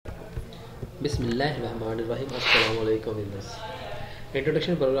बिस्मिल्लाहिर्रहमानिर्रहीम। अस्सलाम वालेकुम viewers.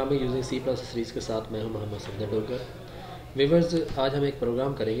 Introduction programming using C plus series के साथ मैं हूं मोहम्मद सफदर डोगर। व्यूअर्स, आज हम एक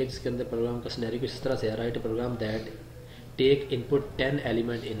प्रोग्राम करेंगे जिसके अंदर प्रोग्राम का सिनेरियो कुछ इस तरह से है। Right a programme that take input 10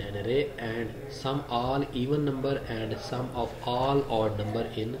 element in an अरे and some all even number and some of all odd number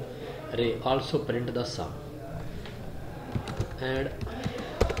in अरे, also print the some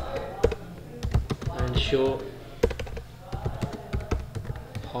and show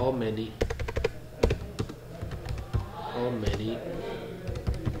how many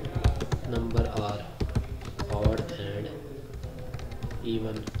number are odd and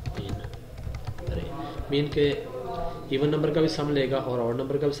even in array। Mean के even number का भी सम लेगा और odd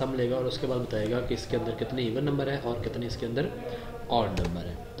number का भी सम लेगा और उसके बाद बताएगा कि इसके अंदर कितने इवन नंबर है और कितने इसके अंदर ऑड नंबर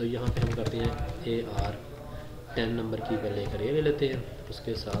है। तो यहाँ पे हम करते हैं AR10 नंबर की पहले एक अरे ले लेते हैं,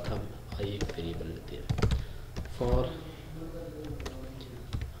 उसके साथ हम आई एक वेरिएबल लेते हैं। For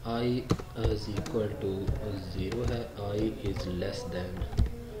i is equal to 0 है, i इज लेस दैन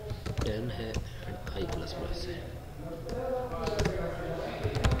 10 है एंड i प्लस प्लस है।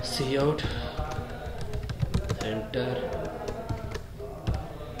 सी out enter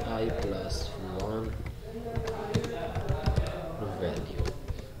i plus 1 value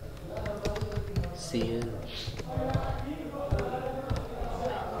cn।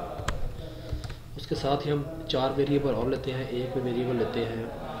 उसके साथ ही हम 4 वेरिएबल और लेते हैं। एक वेरिएबल लेते हैं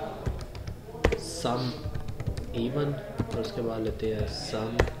सम इवन और उसके बाद लेते हैं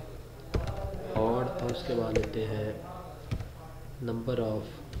सम ऑड और उसके बाद लेते हैं नंबर ऑफ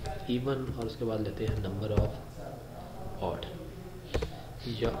इवन और उसके बाद लेते हैं नंबर ऑफ ऑड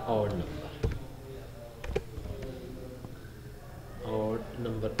या ऑड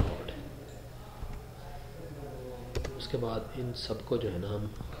नंबर ऑड। उसके बाद इन सबको जो है ना हम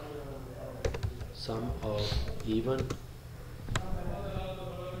सम ऑफ इवन,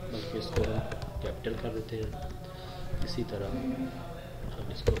 बल्कि इसको हम कैपिटल कर देते हैं, इसी तरह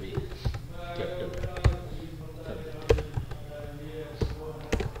हम इसको भी कैपिटल कर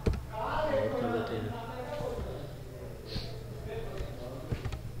देते हैं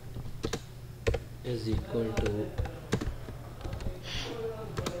is equal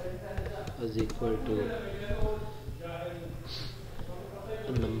to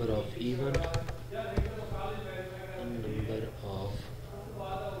number of even, number of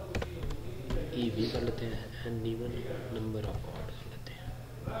EV कर लेते हैं and even number of odd कर लेते हैं।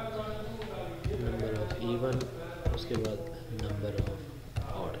 नंबर ऑफ इवन उसके बाद नंबर ऑफ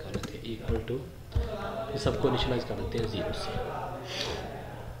ऑड कर लेते हैं इक्वल टू, ये सबको इनिशियलाइज कर देते हैं 0 से।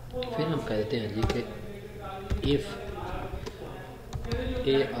 फिर हम कह देते हैं जी कि इफ़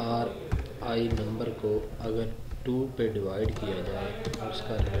ARI नंबर को अगर 2 पे डिवाइड किया जाए और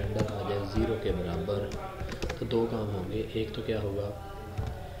उसका रिमाइंडर आ जाए 0 के बराबर, तो दो काम होंगे। एक तो क्या होगा,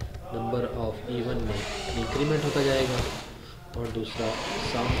 नंबर ऑफ इवन में इंक्रीमेंट होता जाएगा और दूसरा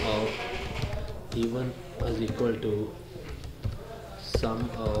सम of even is equal to some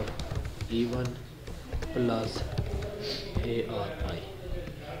of even plus ARI,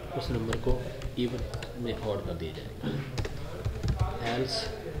 उस नंबर को इवन में ऑड कर दिया जाएगा। एल्स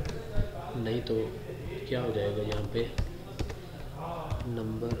नहीं तो क्या हो जाएगा, यहाँ पे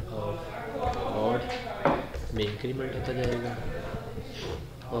नंबर ऑफ ऑड में इंक्रीमेंट होता जाएगा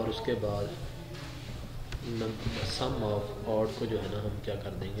और उसके बाद सम ऑफ ऑड को जो है ना हम क्या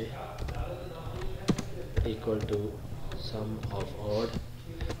कर देंगे equal to some of odd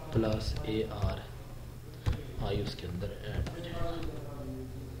plus ARI उसके अंदर ऐड हो जाएगा।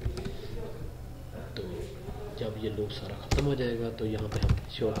 तो जब ये लूप सारा ख़त्म हो जाएगा तो यहाँ पे हम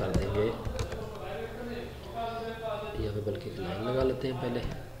शो कर देंगे, यहाँ पे बल्कि एक लाइन लगा लेते हैं पहले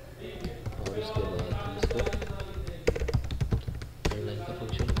और उसके बाद हम इसको लाइन का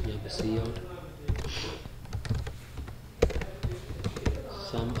फंक्शन यहाँ पे सी आउट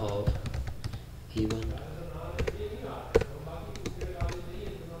सम ऑफ इवन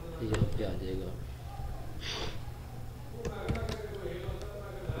यहाँ पे आ जाएगा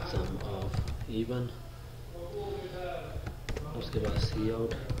सम ऑफ इवन, उसके बाद सी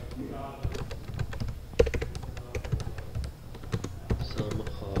आउट सम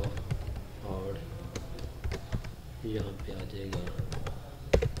ऑफ ऑड, यहाँ पे आ जाएगा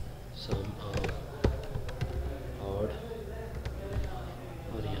सम ऑफ ऑड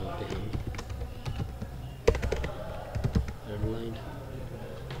और यहाँ पे हम एंडलाइन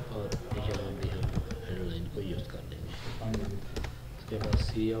और यहाँ भी हम एंडलाइन को यूज़ कर देंगे। उसके बाद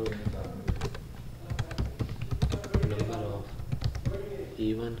सी आउट नंबर ऑफ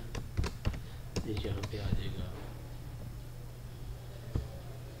इवन, यहाँ पे आ जाएगा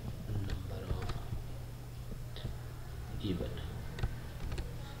नंबर ऑफ इवन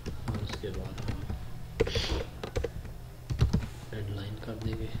और उसके बाद हम एंड लाइन कर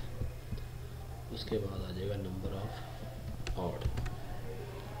देंगे। उसके बाद आ जाएगा number of odd,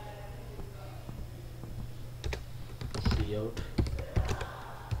 C out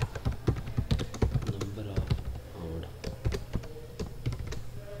number of odd,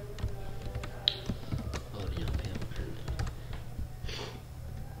 और यहाँ पे हम एंड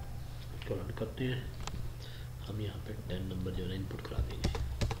को रन करते हैं। हम यहाँ पे 10 नंबर जो है इनपुट करा देंगे।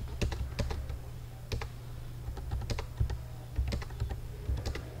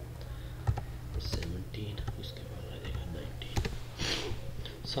 उसके बाद आ जाएगा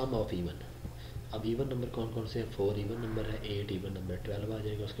 19। सम ऑफ इवन, अब इवन नंबर कौन कौन से हैं? 4 इवन नंबर है, 8 इवन नंबर है, 12 आ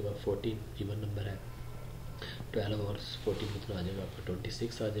जाएगा। उसके बाद 14 इवन नंबर है, 12 और 14 कितना आ जाएगा आपका?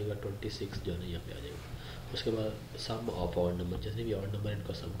 26 आ जाएगा। 26 जो है ना यहाँ पे आ जाएगा। उसके बाद सम ऑफ ऑड नंबर, जितने भी ऑड नंबर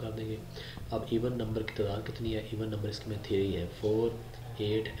इनको सम कर देंगे। अब इवन नंबर की तादाद कितनी है? इवन नंबर इसकी में 3 है, 4,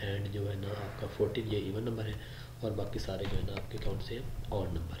 8 एंड जो है ना आपका 14, ये इवन नंबर है, और बाकी सारे जो है ना आपके कौन से हैं? ऑड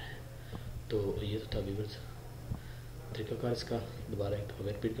नंबर है। तो ये तो था व्यूअर्स तरीक़ाकार इसका। दोबारा एक दफ़ा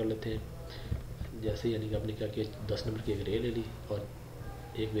रिपीट कर लेते हैं। जैसे यानी कि आपने क्या किया, 10 नंबर की एक रे ले ली और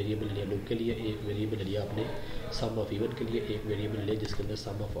एक वेरिएबल लिया लूप के लिए, एक वेरिएबल लिया आपने सम ऑफ इवन के लिए, एक वेरिएबल लिया जिसके अंदर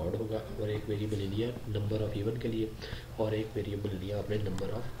सम ऑफ ऑड होगा, और एक वेरिएबल लिया नंबर ऑफ इवन के लिए, और एक वेरिएबल लिया आपने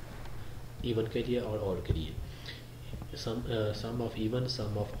नंबर ऑफ इवन के लिए और ऑड के लिए। सम of even,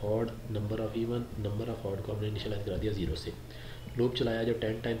 some of odd, number of even, number of odd को हमने इनिशियलाइज करा दिया 0 से। लूप चलाया जो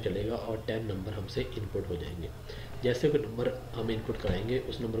 10 टाइम चलेगा और 10 नंबर हमसे इनपुट हो जाएंगे। जैसे कोई नंबर हम इनपुट कराएंगे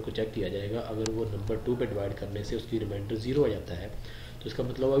उस नंबर को चेक किया जाएगा। अगर वो नंबर 2 पे डिवाइड करने से उसकी रिमाइंडर 0 आ जाता है तो इसका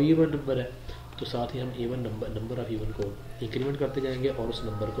मतलब अब इवन नंबर है। तो साथ ही हम इवन नंबर ऑफ इवन को इंक्रीमेंट करते जाएंगे और उस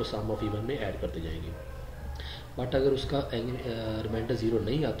नंबर को सम ऑफ इवन में ऐड करते जाएंगे। बट अगर उसका रिमाइंडर 0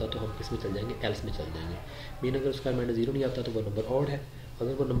 नहीं आता तो हम किस में चल जाएंगे? एल्स में चल जाएंगे। मीन अगर उसका रिमाइंडर 0 नहीं आता तो वो नंबर ऑड है।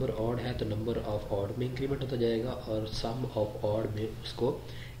 अगर वो नंबर ऑड है तो नंबर ऑफ ऑड में इंक्रीमेंट होता जाएगा और सम ऑफ ऑड में उसको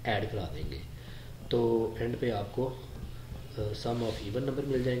ऐड करा देंगे। तो एंड पे आपको सम ऑफ इवन नंबर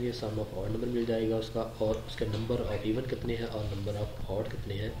मिल जाएंगे, सम ऑफ ऑड नंबर मिल जाएगा उसका, और उसके नंबर ऑफ इवन कितने हैं और नंबर ऑफ ऑड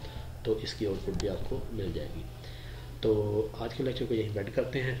कितने हैं, तो इसकी आउटपुट भी आपको मिल जाएगी। तो आज के लेक्चर को यहीं बेंड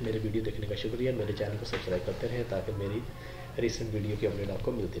करते हैं। मेरे वीडियो देखने का शुक्रिया। मेरे चैनल को सब्सक्राइब करते रहें ताकि मेरी रिसेंट वीडियो की अपडेट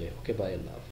आपको मिलती रहे। ओके बाय, अल्लाह।